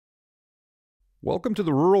Welcome to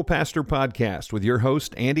the Rural Pastor Podcast with your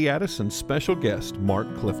host, Andy Addis, and special guest,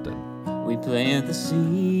 Mark Clifton. We plant the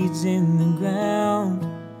seeds in the ground,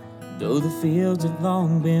 though the fields have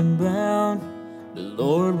long been brown. But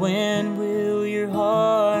Lord, when will your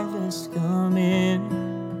harvest come in?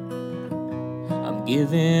 I'm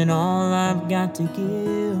giving all I've got to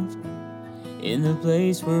give in the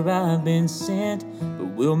place where I've been sent. But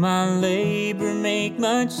will my labor make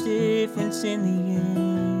much difference in the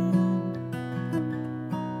end?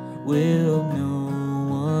 Will no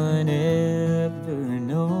one ever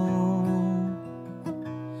know?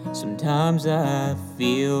 Sometimes I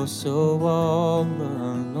feel so all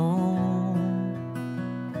alone.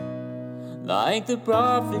 Like the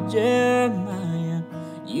prophet Jeremiah,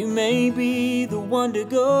 you may be the one to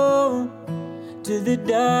go to the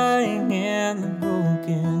dying and the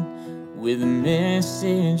broken with a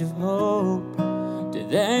message of hope. To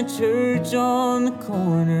that church on the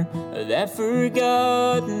corner of that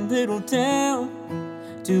forgotten little town,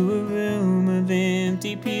 to a room of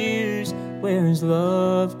empty pews where his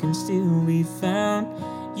love can still be found.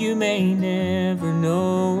 You may never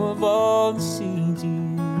know of all the seeds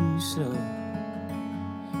you sow,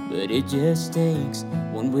 but it just takes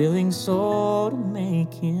one willing soul to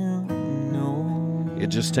make him known. It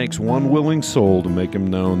just takes one willing soul to make him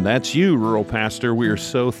known. That's you, Rural Pastor. We are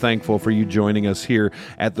so thankful for you joining us here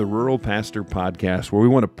at the Rural Pastor Podcast, where we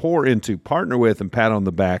want to pour into, partner with, and pat on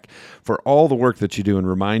the back for all the work that you do and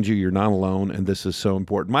remind you you're not alone, and this is so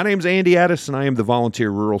important. My name's Andy Addis, and I am the volunteer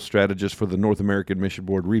rural strategist for the North American Mission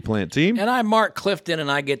Board Replant Team. And I'm Mark Clifton,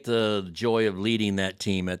 and I get the joy of leading that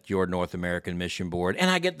team at your North American Mission Board, and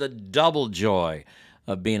I get the double joy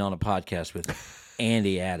of being on a podcast with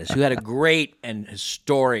Andy Addis, who had a great and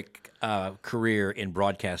historic career in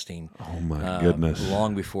broadcasting. Oh, my goodness.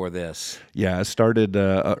 Long before this. Yeah, I started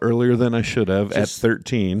earlier than I should have at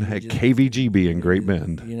 13 at KVGB in Great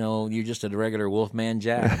Bend. You know, you're just a regular Wolfman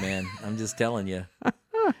Jack, man. I'm just telling you.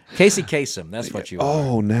 Casey Kasem, that's what you are.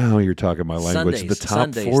 Oh, now you're talking my language. Sundays, the top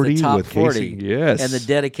Sundays, 40 the top with 40. Casey. Yes. And the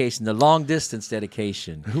dedication, the long-distance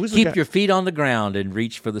dedication. Who was the Keep guy? your feet on the ground and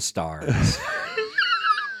reach for the stars.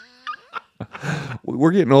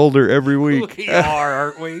 We're getting older every week. We are,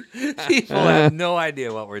 aren't we? People have no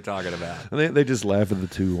idea what we're talking about. They just laugh at the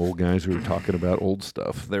two old guys who are talking about old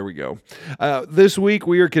stuff. There we go. This week,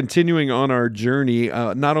 we are continuing on our journey.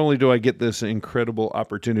 Not only do I get this incredible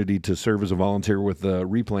opportunity to serve as a volunteer with the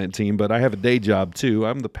Replant Team, but I have a day job, too.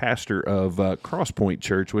 I'm the pastor of Crosspoint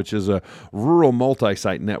Church, which is a rural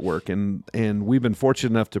multi-site network. And we've been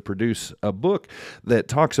fortunate enough to produce a book that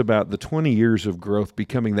talks about the 20 years of growth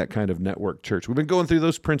becoming that kind of network church. We've been going through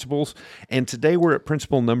those principles, and today we're at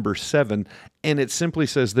principle number 7, and it simply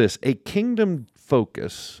says this: a kingdom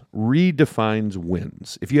focus redefines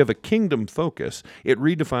wins. If you have a kingdom focus, it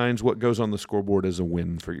redefines what goes on the scoreboard as a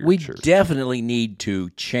win for your church. We definitely need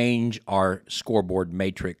to change our scoreboard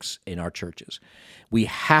matrix in our churches. We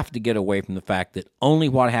have to get away from the fact that only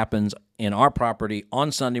what happens in our property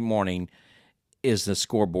on Sunday morning is the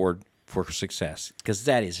scoreboard for success, because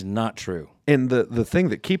that is not true. And the thing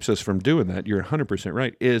that keeps us from doing that, you're 100%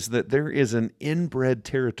 right, is that there is an inbred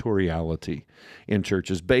territoriality in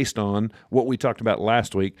churches based on what we talked about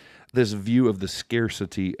last week, this view of the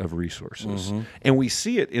scarcity of resources. Mm-hmm. And we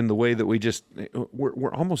see it in the way that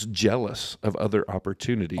we're almost jealous of other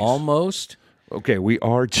opportunities. Almost? Okay, we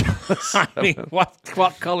are jealous. I mean,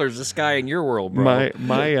 what color is the sky in your world, bro?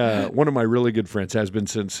 My one of my really good friends has been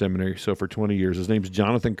since seminary, so for 20 years. His name's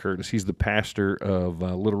Jonathan Curtis. He's the pastor of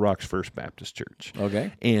Little Rock's First Baptist Church.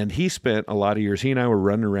 Okay. And he spent a lot of years, he and I were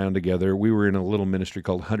running around together. We were in a little ministry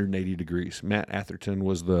called 180 Degrees. Matt Atherton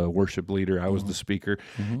was the worship leader. I was the speaker.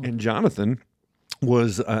 Mm-hmm. And Jonathan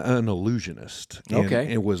was an illusionist.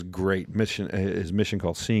 Okay. It was great. His mission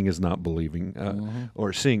called Seeing is Not Believing,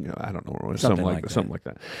 or Seeing, I don't know, something like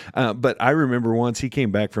that. But I remember once he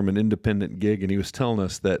came back from an independent gig and he was telling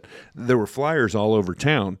us that there were flyers all over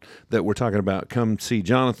town that were talking about, come see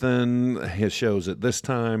Jonathan, his shows at this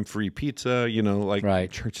time, free pizza, like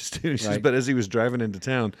right. churches do. Right. But as he was driving into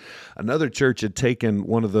town, another church had taken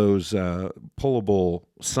one of those pullable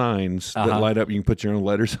signs that light up. You can put your own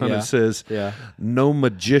letters on. It says, no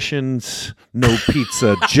magicians, no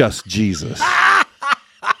pizza, just Jesus.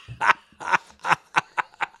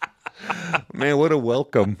 Man, what a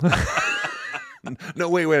welcome. No,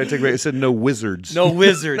 wait, I take it back. It said no wizards. No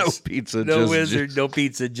wizards. No pizza. No just wizard, Jesus. no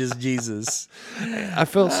pizza, just Jesus. I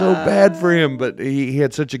felt so bad for him, but he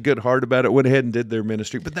had such a good heart about it, went ahead and did their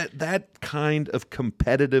ministry. But that kind of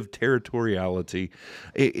competitive territoriality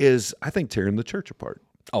is, I think, tearing the church apart.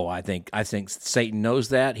 Oh, I think Satan knows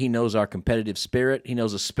that. He knows our competitive spirit. He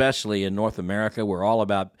knows, especially in North America, we're all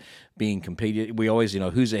about being competed. We always,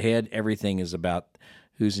 who's ahead. Everything is about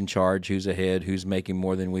who's in charge, who's ahead, who's making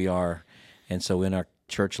more than we are. And so in our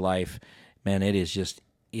church life, man, it is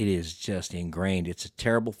just ingrained. It's a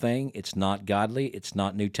terrible thing. It's not godly. It's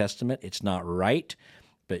not New Testament. It's not right.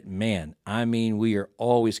 But man, we are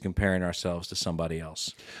always comparing ourselves to somebody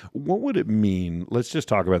else. What would it mean? Let's just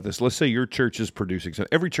talk about this. Let's say your church is producing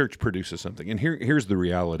something. Every church produces something. And here's the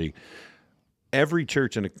reality. Every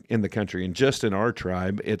church in the country, and just in our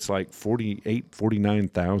tribe, it's like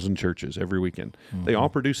 49,000 churches every weekend. Mm-hmm. They all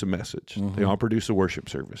produce a message. Mm-hmm. They all produce a worship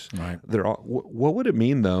service. Right. What would it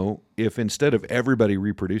mean, though, if instead of everybody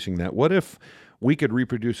reproducing that, what if we could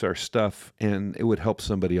reproduce our stuff and it would help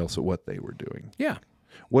somebody else at what they were doing? Yeah.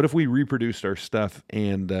 What if we reproduced our stuff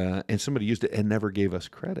and somebody used it and never gave us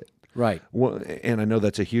credit? Right. Well, and I know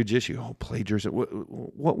that's a huge issue. Oh, plagiarism.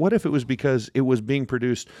 What if it was because it was being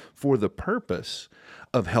produced for the purpose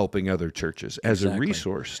of helping other churches as a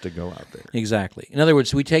resource to go out there? Exactly. In other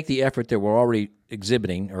words, we take the effort that we're already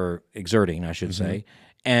exerting, I should say,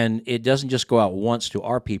 and it doesn't just go out once to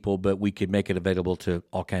our people, but we could make it available to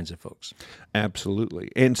all kinds of folks.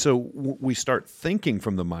 Absolutely. And so we start thinking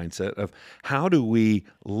from the mindset of how do we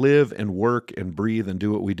live and work and breathe and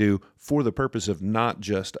do what we do for the purpose of not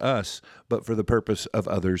just us, but for the purpose of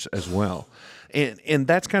others as well. And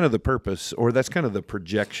that's kind of the purpose, or that's kind of the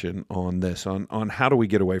projection on this, on how do we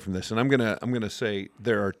get away from this. And I'm gonna say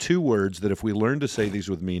there are two words that if we learn to say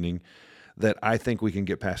these with meaning, that I think we can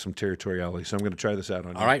get past some territoriality. So I'm going to try this out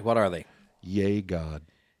on you. All right, what are they? Yay, God.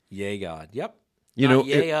 Yay, God. Yep. Not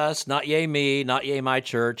yay us, not yay me, not yay my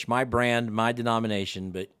church, my brand, my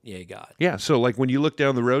denomination, but yay, God. Yeah, so like when you look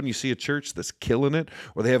down the road and you see a church that's killing it,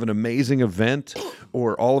 or they have an amazing event,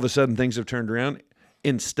 or all of a sudden things have turned around,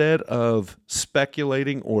 instead of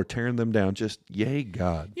speculating or tearing them down, just yay,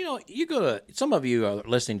 God. You go to, some of you are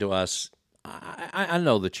listening to us, I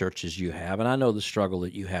know the churches you have, and I know the struggle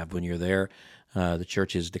that you have when you're there. The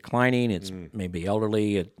church is declining. It's maybe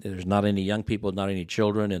elderly. There's not any young people, not any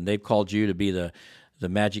children, and they've called you to be the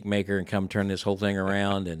magic maker and come turn this whole thing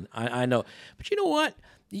around. And I know. But you know what?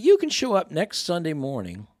 You can show up next Sunday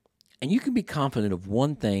morning, and you can be confident of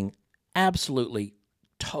one thing absolutely,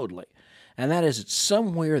 totally, and that is that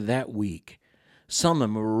somewhere that week, some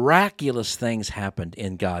miraculous things happened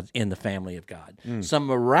in the family of God. Some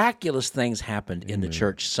miraculous things happened in the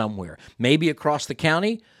church somewhere. Maybe across the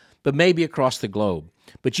county, but maybe across the globe.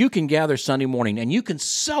 But you can gather Sunday morning and you can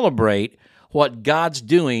celebrate what God's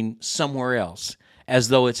doing somewhere else as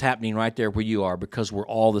though it's happening right there where you are, because we're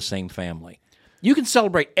all the same family. You can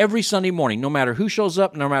celebrate every Sunday morning, no matter who shows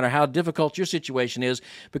up, no matter how difficult your situation is,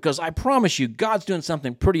 because I promise you, God's doing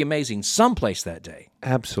something pretty amazing someplace that day.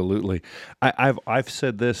 Absolutely. I've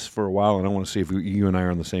said this for a while, and I want to see if you and I are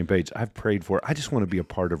on the same page. I've prayed for it. I just want to be a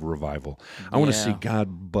part of revival. I want to see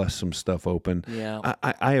God bust some stuff open. Yeah.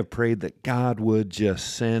 I have prayed that God would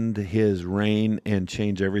just send His rain and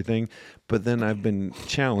change everything, but then I've been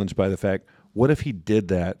challenged by the fact, what if He did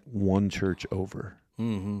that one church over?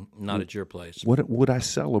 Mm-hmm. Not at your place. Would I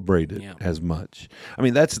celebrate it as much? I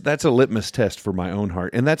mean, that's a litmus test for my own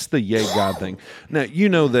heart, and that's the yay God thing. Now, you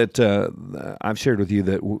know that I've shared with you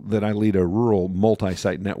that I lead a rural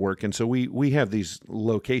multi-site network, and so we have these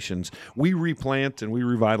locations. We replant and we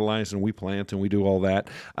revitalize and we plant and we do all that.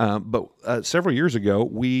 But several years ago,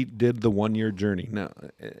 we did the 1 year journey. Now,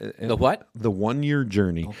 the what? The 1 year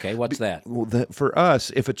journey. Okay, what's that? Well, for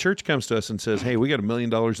us, if a church comes to us and says, "Hey, we got $1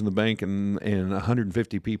 million in the bank and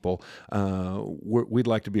 150 people, we'd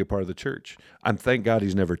like to be a part of the church." Thank God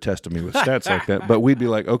He's never tested me with stats like that. But we'd be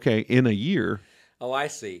like, okay, in a year. Oh, I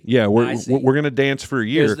see. Yeah, we're going to dance for a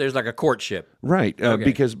year. There's like a courtship, right?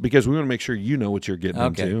 Because we want to make sure you know what you're getting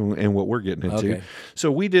into and what we're getting into. Okay.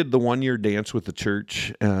 So we did the 1 year dance with the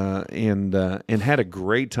church and had a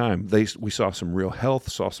great time. We saw some real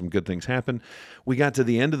health, saw some good things happen. We got to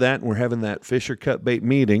the end of that, and we're having that Fisher cut bait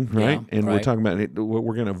meeting, right? Yeah, and right. we're talking about it.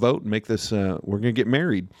 We're going to vote and make this. We're going to get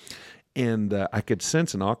married. And I could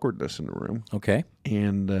sense an awkwardness in the room. Okay.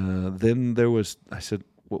 And then I said,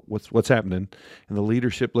 what's happening? And the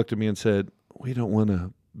leadership looked at me and said, "We don't want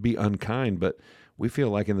to be unkind, but we feel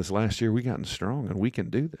like in this last year we've gotten strong and we can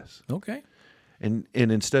do this." Okay. And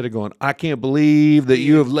instead of going, "I can't believe that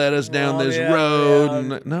you have led us down this road."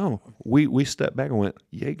 Yeah. No, we stepped back and went,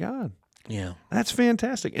 "Yay, God." Yeah. That's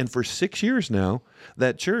fantastic. And for 6 years now,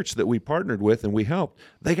 that church that we partnered with and we helped,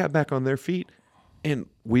 they got back on their feet. And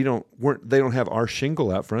they don't have our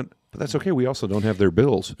shingle out front. But that's okay. We also don't have their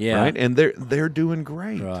bills, Yeah. right? And they're doing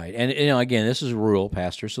great. Right. And, again, this is rural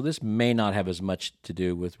pastors, so this may not have as much to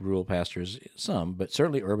do with rural pastors, some, but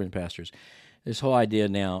certainly urban pastors. This whole idea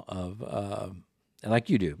now of, like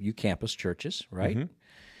you do, you campus churches, right? Mm-hmm.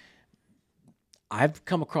 I've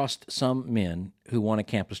come across some men who want to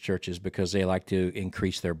campus churches because they like to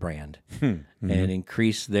increase their brand and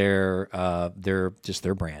increase their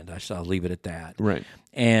brand. I'll leave it at that. Right.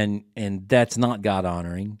 And that's not God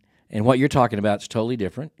honoring. And what you're talking about is totally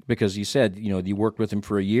different because you said, you worked with them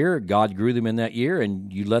for a year, God grew them in that year,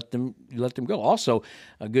 and you let them go. Also,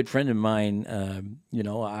 a good friend of mine,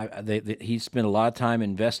 he spent a lot of time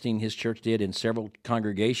investing, his church did, in several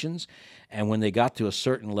congregations, and when they got to a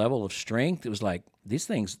certain level of strength, it was like, these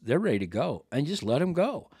things, they're ready to go, and just let them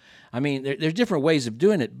go. I mean, there's different ways of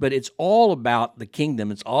doing it, but it's all about the kingdom.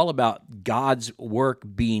 It's all about God's work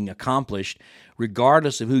being accomplished,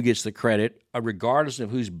 regardless of who gets the credit, or regardless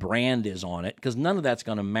of whose brand is on it, because none of that's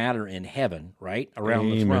going to matter in heaven, right,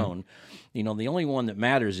 around the throne. The only one that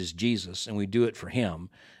matters is Jesus, and we do it for him.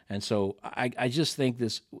 And so I just think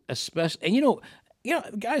this, especially, and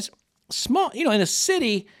guys, small, in a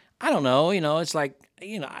city, I don't know, it's like,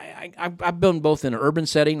 I've been both in an urban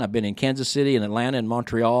setting. I've been in Kansas City and Atlanta and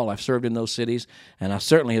Montreal. I've served in those cities, and I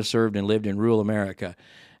certainly have served and lived in rural America.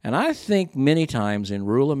 And I think many times in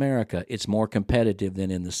rural America, it's more competitive than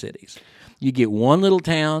in the cities. You get one little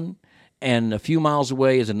town, and a few miles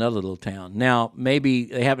away is another little town. Now, maybe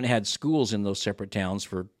they haven't had schools in those separate towns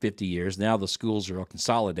for 50 years. Now the schools are all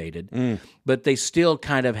consolidated. But they still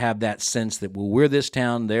kind of have that sense that, well, we're this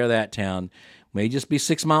town, they're that town. May just be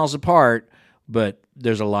 6 miles apart, but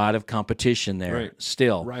there's a lot of competition there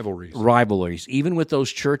still. Rivalries, even with those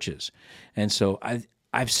churches. And so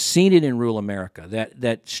I've seen it in rural America,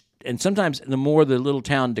 that and sometimes the more the little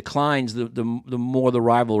town declines, the more the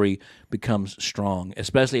rivalry becomes strong,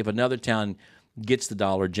 especially if another town gets the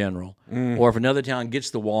Dollar General, or if another town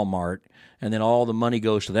gets the Walmart, and then all the money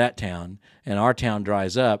goes to that town, and our town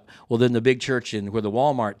dries up. Well, then the big church where the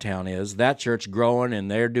Walmart town is, that church growing, and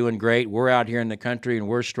they're doing great. We're out here in the country, and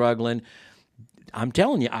we're struggling. I'm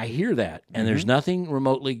telling you, I hear that, and there's nothing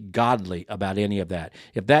remotely godly about any of that.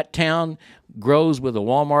 If that town grows with a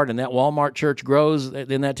Walmart and that Walmart church grows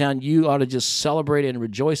in that town, you ought to just celebrate and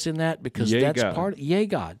rejoice in that, because that's part of, yay,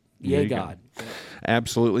 God. Yay, God.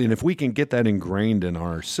 Absolutely. And if we can get that ingrained in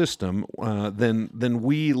our system, then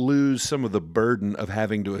we lose some of the burden of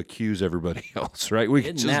having to accuse everybody else, right? We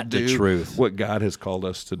can just do what God has called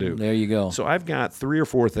us to do. There you go. So I've got 3 or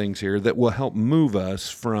 4 things here that will help move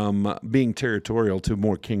us from being territorial to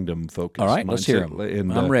more kingdom focused. All right, let's hear them.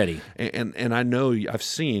 And, I'm ready. And I know I've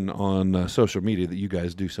seen on social media that you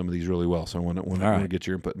guys do some of these really well, so I want to get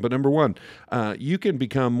your input. But number 1, you can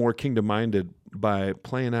become more kingdom-minded by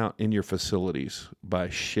playing out in your facilities, by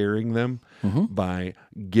sharing them, by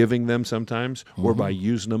giving them sometimes, or by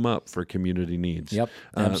using them up for community needs. Yep,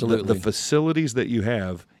 absolutely. The facilities that you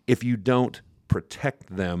have, if you don't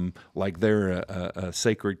protect them like they're a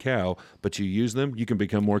sacred cow, but you use them, you can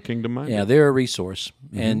become more kingdom-minded. Yeah, they're a resource,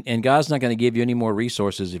 and God's not going to give you any more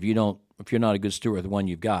resources if you're not a good steward of the one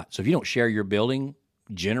you've got. So if you don't share your building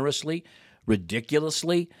generously,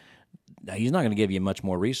 ridiculously, he's not going to give you much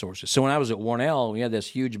more resources. So when I was at Warnell, we had this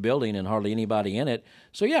huge building and hardly anybody in it.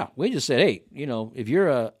 So yeah, we just said, hey, if you're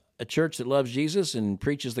a church that loves Jesus and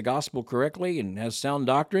preaches the gospel correctly and has sound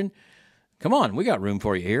doctrine, come on, we got room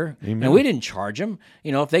for you here. Amen. And we didn't charge them.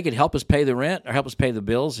 If they could help us pay the rent or help us pay the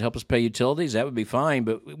bills, help us pay utilities, that would be fine.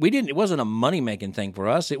 But we didn't. It wasn't a money-making thing for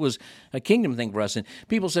us. It was a kingdom thing for us. And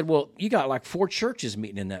people said, well, you got like 4 churches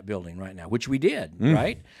meeting in that building right now, which we did,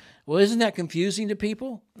 right? Well, isn't that confusing to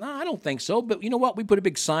people? No, I don't think so. But you know what? We put a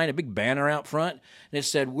big sign, a big banner out front, and it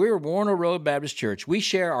said, we're Warner Road Baptist Church. We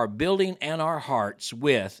share our building and our hearts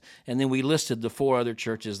with, and then we listed the 4 other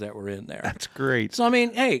churches that were in there. That's great. So, I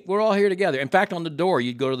mean, hey, we're all here together. In fact, on the door,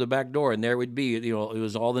 you'd go to the back door, and there would be, it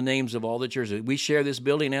was all the names of all the churches. We share this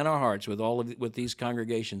building and our hearts with these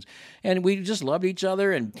congregations. And we just loved each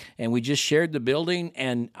other, and we just shared the building.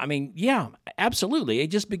 And, I mean, yeah, absolutely. It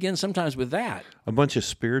just begins sometimes with that. A bunch of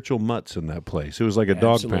spiritual mutts in that place. It was like a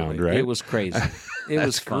dog pound, right? It was crazy. It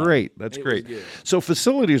was fun. Great. That's great. So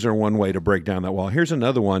facilities are one way to break down that wall. Here's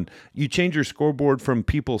another one. You change your scoreboard from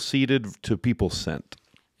people seated to people sent.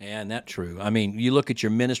 And that's true. I mean, you look at your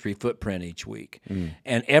ministry footprint each week,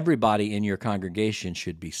 and everybody in your congregation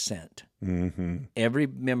should be sent. Every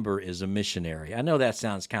member is a missionary. I know that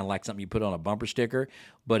sounds kind of like something you put on a bumper sticker,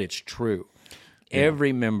 but it's true.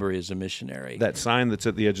 Every member is a missionary. That sign that's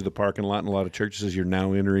at the edge of the parking lot in a lot of churches says you're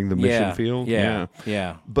now entering the mission field.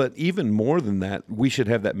 Yeah. But even more than that, we should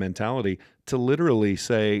have that mentality to literally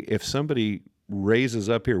say, if somebody raises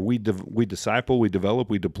up here. We disciple, we develop,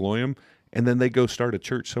 we deploy them, and then they go start a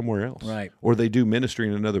church somewhere else. Right. Or they do ministry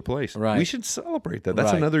in another place. Right. We should celebrate that.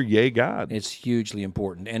 That's Right. another yay God. It's hugely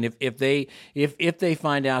important. And if they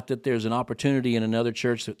find out that there's an opportunity in another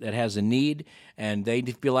church that has a need, and they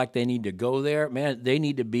feel like they need to go there, man, they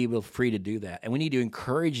need to be free to do that. And we need to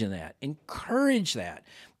encourage that. Encourage that.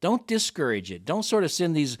 Don't discourage it. Don't sort of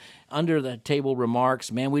send these under-the-table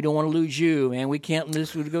remarks, man, we don't want to lose you, man, we can't let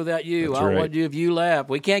this go without you. That's I don't right. want to do if you left.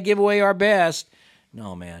 We can't give away our best.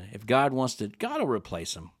 No, man. If God wants to, God will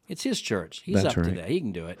replace him. It's his church. He's That's up to right. that. He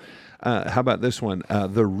can do it. How about this one?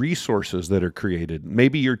 The resources that are created.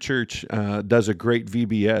 Maybe your church does a great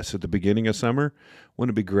VBS at the beginning of summer.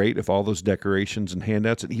 Wouldn't it be great if all those decorations and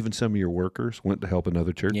handouts and even some of your workers went to help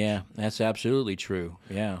another church? Yeah, that's absolutely true.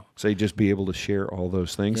 Yeah. So you just be able to share all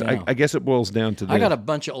those things. Yeah. I guess it boils down to this. I got a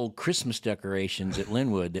bunch of old Christmas decorations at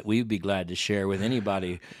Linwood that we'd be glad to share with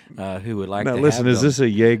anybody who would like Now, to listen, have is them. this a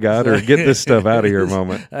yay God or get this stuff out of here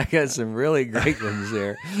moment? I got some really great ones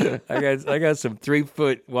there. I got some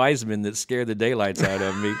 3-foot wise men that scare the daylights out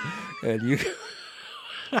of me. And you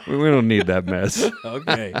We don't need that mess.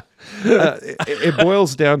 okay. It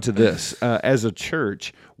boils down to this. As a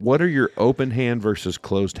church, what are your open hand versus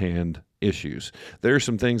closed hand issues? There are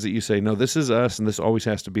some things that you say, no, this is us and this always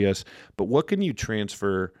has to be us. But what can you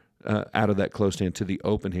transfer out of that closed hand to the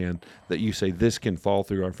open hand that you say, this can fall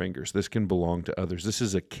through our fingers. This can belong to others. This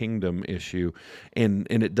is a kingdom issue, and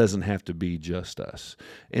it doesn't have to be just us.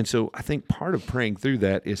 And so I think part of praying through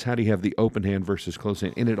that is how do you have the open hand versus closed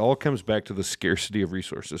hand? And it all comes back to the scarcity of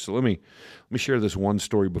resources. So let me share this one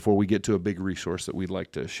story before we get to a big resource that we'd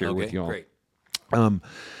like to share with y'all. Great.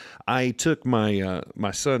 I took my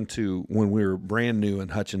my son to, when we were brand new in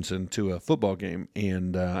Hutchinson, to a football game,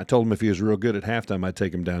 and I told him if he was real good at halftime, I'd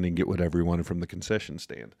take him down and get whatever he wanted from the concession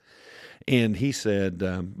stand. And he said,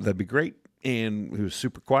 that'd be great. And he was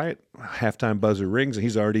super quiet. Halftime buzzer rings, and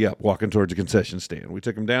he's already up, walking towards the concession stand. We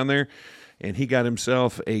took him down there, and he got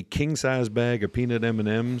himself a king-size bag of peanut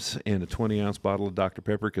M&Ms and a 20-ounce bottle of Dr.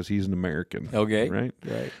 Pepper because he's an American. Okay. Right?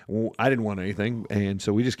 Right. Well, I didn't want anything, and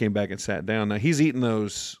so we just came back and sat down. Now, he's eating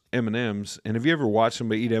those M&Ms, and have you ever watched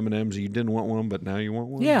somebody eat M&Ms and you didn't want one, but now you want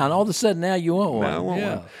one? Yeah, and all of a sudden now you want one. Now I want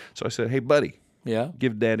yeah. one. So I said, hey, buddy, Yeah.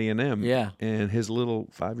 give Daddy an M. Yeah. And his little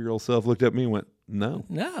 5-year-old self looked at me and went, no.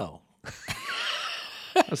 No.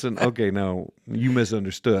 I said, okay, no, you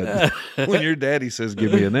misunderstood. When your daddy says,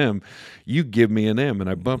 give me an M, you give me an M. And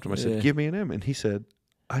I bumped him. I said, give me an M. And he said,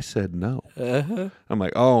 I said no. I'm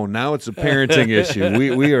like, oh, now it's a parenting issue.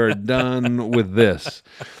 We are done with this.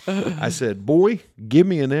 I said, boy, give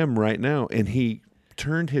me an M right now. And he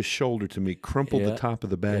turned his shoulder to me, crumpled the top of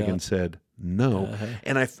the bag, and said, no.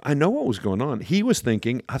 And I know what was going on. He was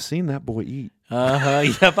thinking, I've seen that boy eat. Yeah,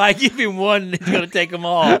 if I give him one, he's going to take them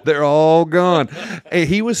all. They're all gone. And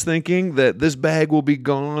he was thinking that this bag will be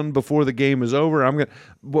gone before the game is over.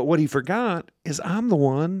 But what he forgot is I'm the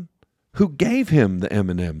one who gave him the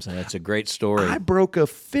M&Ms. That's a great story. I broke a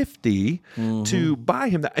 50 to buy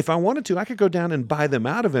him that. If I wanted to, I could go down and buy them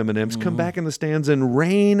out of M&Ms, come back in the stands and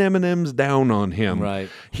rain M&Ms down on him. Right.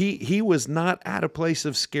 He was not at a place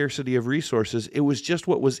of scarcity of resources. It was just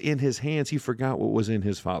what was in his hands. He forgot what was in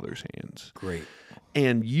his Father's hands. Great.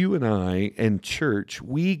 And you and I and church,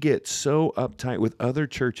 we get so uptight with other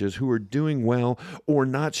churches who are doing well or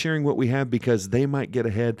not sharing what we have because they might get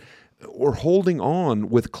ahead, or holding on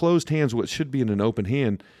with closed hands what should be in an open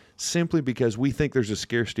hand simply because we think there's a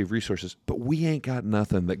scarcity of resources. But we ain't got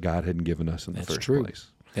nothing that God hadn't given us in the first place.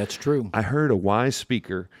 That's true. I heard a wise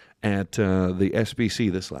speaker at the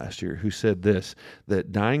SBC this last year who said this,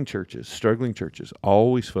 that dying churches, struggling churches,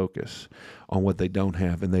 always focus on what they don't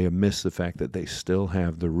have, and they miss the fact that they still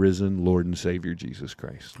have the risen Lord and Savior Jesus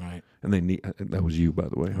Christ. Right. And they need, that was you, by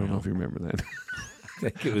the way. I don't know if you remember that.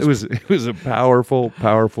 It was a powerful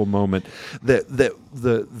moment. That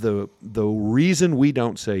the reason we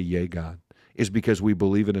don't say yay God is because we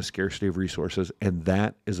believe in a scarcity of resources, and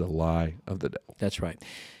that is a lie of the devil. That's right.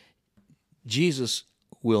 Jesus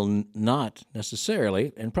will not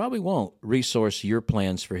necessarily, and probably won't, resource your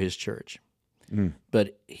plans for his church.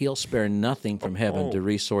 But he'll spare nothing from heaven to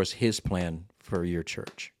resource his plan for your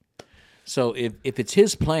church. So if it's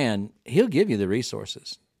his plan, he'll give you the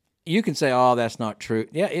resources. You can say, oh, that's not true.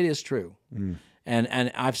 Yeah, it is true.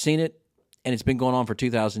 And I've seen it, and it's been going on for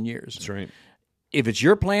 2,000 years. That's right. If it's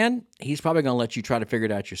your plan, he's probably going to let you try to figure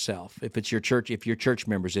it out yourself. If it's your church, if your church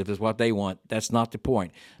members, if it's what they want, that's not the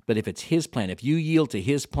point. But if it's his plan, if you yield to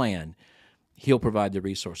his plan, he'll provide the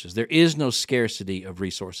resources. There is no scarcity of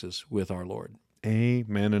resources with our Lord.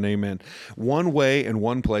 Amen and amen. One way and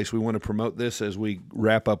one place we want to promote this as we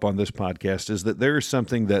wrap up on this podcast is that there is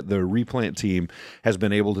something that the Replant team has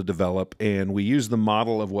been able to develop, and we use the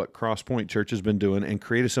model of what Crosspoint Church has been doing and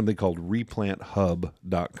created something called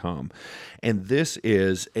replanthub.com. And this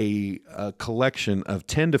is a collection of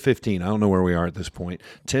 10 to 15, I don't know where we are at this point,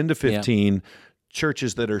 10 to 15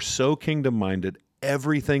 churches that are so kingdom-minded,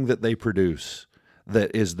 everything that they produce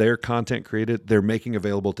that is their content created, they're making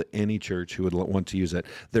available to any church who would want to use it.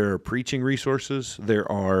 There are preaching resources, there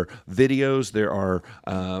are videos, there are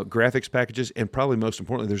graphics packages, and probably most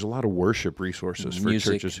importantly, there's a lot of worship resources for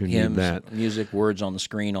churches who hymns, need that. Music, words on the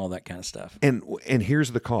screen, all that kind of stuff. And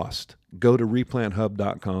here's the cost. Go to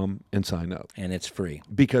replanthub.com and sign up. And it's free.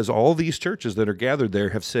 Because all these churches that are gathered there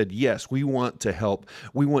have said, yes, we want to help.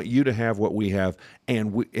 We want you to have what we have.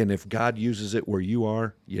 And if God uses it where you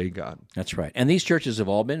are, yay, God. That's right. And these churches have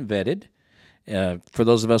all been vetted. For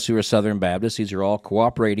those of us who are Southern Baptists, these are all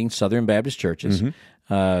cooperating Southern Baptist churches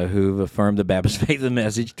who've affirmed the Baptist Faith and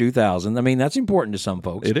Message 2000. I mean, that's important to some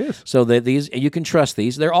folks. It is. So that these, you can trust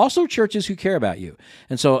these. They're also churches who care about you.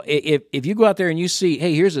 And so if you go out there and you see,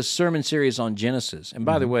 hey, here's a sermon series on Genesis. And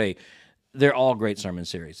by the way, they're all great sermon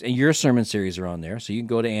series. And your sermon series are on there, so you can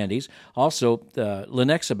go to Andy's. Also,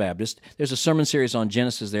 Lenexa Baptist, there's a sermon series on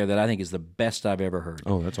Genesis there that I think is the best I've ever heard.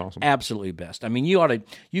 Oh, that's awesome. Absolutely best. I mean,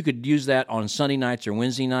 you could use that on Sunday nights or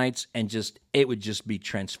Wednesday nights, and it would just be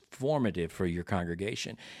transformative for your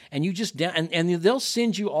congregation. And you just and they'll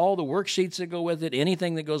send you all the worksheets that go with it,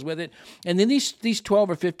 anything that goes with it. And then these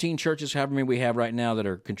 12 or 15 churches, however many we have right now that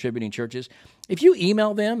are contributing churches, if you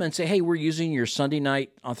email them and say, "Hey, we're using your Sunday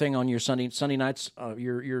night thing on your Sunday nights,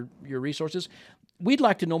 your resources," we'd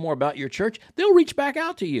like to know more about your church. They'll reach back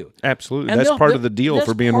out to you. Absolutely. That's part of the deal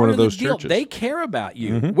for being one of those churches. They care about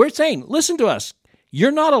you. We're saying, listen to us.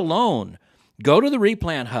 You're not alone. Go to the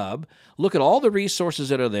Replant Hub. Look at all the resources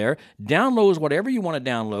that are there. Download whatever you want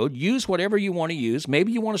to download. Use whatever you want to use.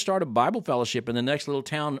 Maybe you want to start a Bible fellowship in the next little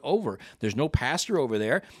town over. There's no pastor over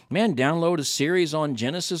there. Man, download a series on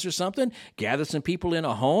Genesis or something. Gather some people in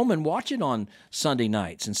a home and watch it on Sunday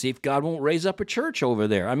nights and see if God won't raise up a church over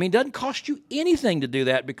there. I mean, it doesn't cost you anything to do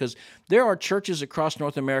that because there are churches across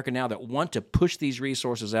North America now that want to push these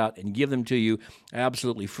resources out and give them to you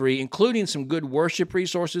absolutely free, including some good worship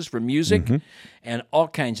resources for music and all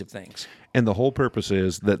kinds of things. And the whole purpose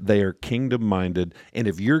is that they are kingdom-minded. And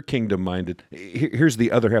if you're kingdom-minded, here's the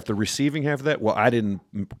other half, the receiving half of that. Well, I didn't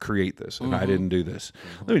create this, and I didn't do this.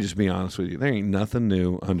 Let me just be honest with you. There ain't nothing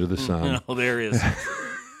new under the sun. No, there is.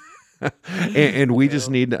 and we just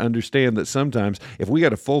need to understand that sometimes if we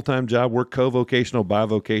got a full-time job, we're co-vocational,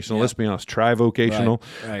 bivocational, let's be honest, trivocational,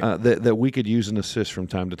 right. That we could use an assist from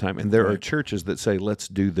time to time. And there are churches that say, let's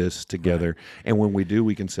do this together. And when we do,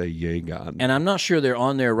 we can say, yay, God. And I'm not sure they're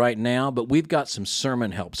on there right now, but we've got some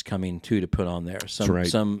sermon helps coming, too, to put on there.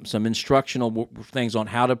 Some instructional things on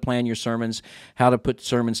how to plan your sermons, how to put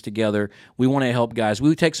sermons together. We want to help guys.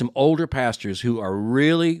 We take some older pastors who are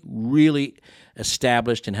really, really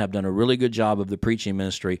established and have done a really good job of the preaching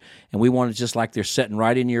ministry, and we want to, just like they're sitting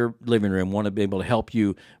right in your living room, want to be able to help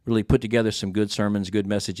you really put together some good sermons, good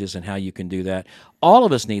messages, and how you can do that. All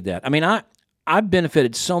of us need that. I mean, I've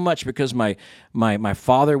benefited so much because my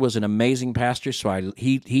father was an amazing pastor, so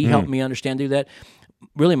he helped me understand do that.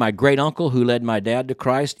 Really, my great uncle who led my dad to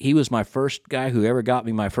Christ, he was my first guy who ever got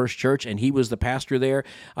me my first church, and he was the pastor there.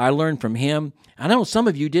 I learned from him. I know some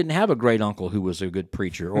of you didn't have a great uncle who was a good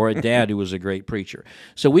preacher or a dad who was a great preacher.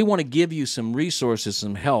 So we want to give you some resources,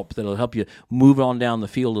 some help that'll help you move on down the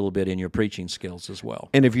field a little bit in your preaching skills as well.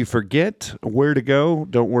 And if you forget where to go,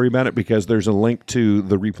 don't worry about it because there's a link to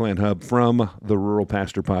the Replant Hub from the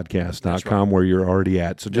ruralpastorpodcast.com where you're already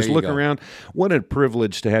at. So just look around. What a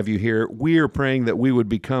privilege to have you here. We are praying that we would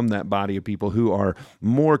become that body of people who are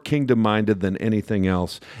more kingdom-minded than anything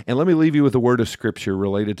else. And let me leave you with a word of Scripture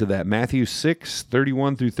related to that. Matthew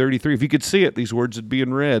 6:31 through 33. If you could see it, these words would be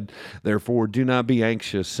in red. Therefore, do not be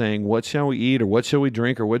anxious, saying, what shall we eat, or what shall we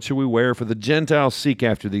drink, or what shall we wear? For the Gentiles seek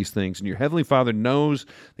after these things, and your heavenly Father knows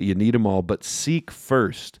that you need them all. But seek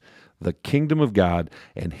first the kingdom of God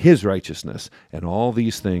and His righteousness, and all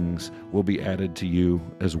these things will be added to you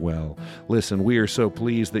as well. Listen, we are so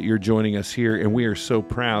pleased that you're joining us here, and we are so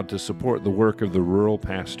proud to support the work of the rural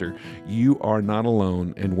pastor. You are not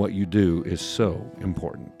alone, and what you do is so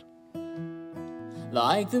important.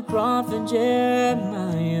 Like the prophet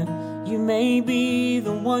Jeremiah, you may be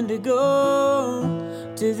the one to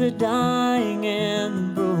go to the dying and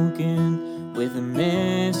the broken with a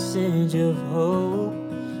message of hope.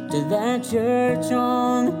 To that church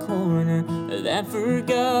on the corner of that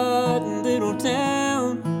forgotten little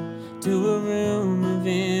town, to a room of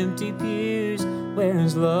empty pews where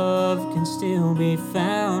his love can still be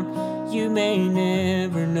found. You may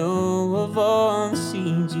never know of all the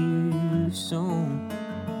seeds you've sown,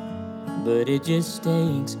 but it just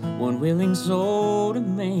takes one willing soul to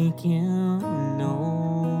make him known.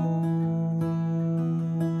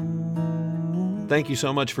 Thank you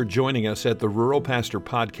so much for joining us at the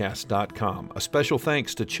ruralpastorpodcast.com. A special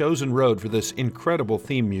thanks to Chosen Road for this incredible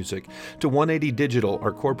theme music, to 180 Digital,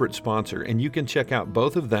 our corporate sponsor, and you can check out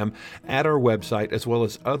both of them at our website as well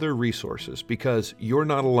as other resources, because you're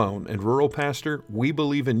not alone. And Rural Pastor, we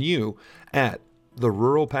believe in you at the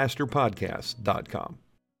ruralpastorpodcast.com.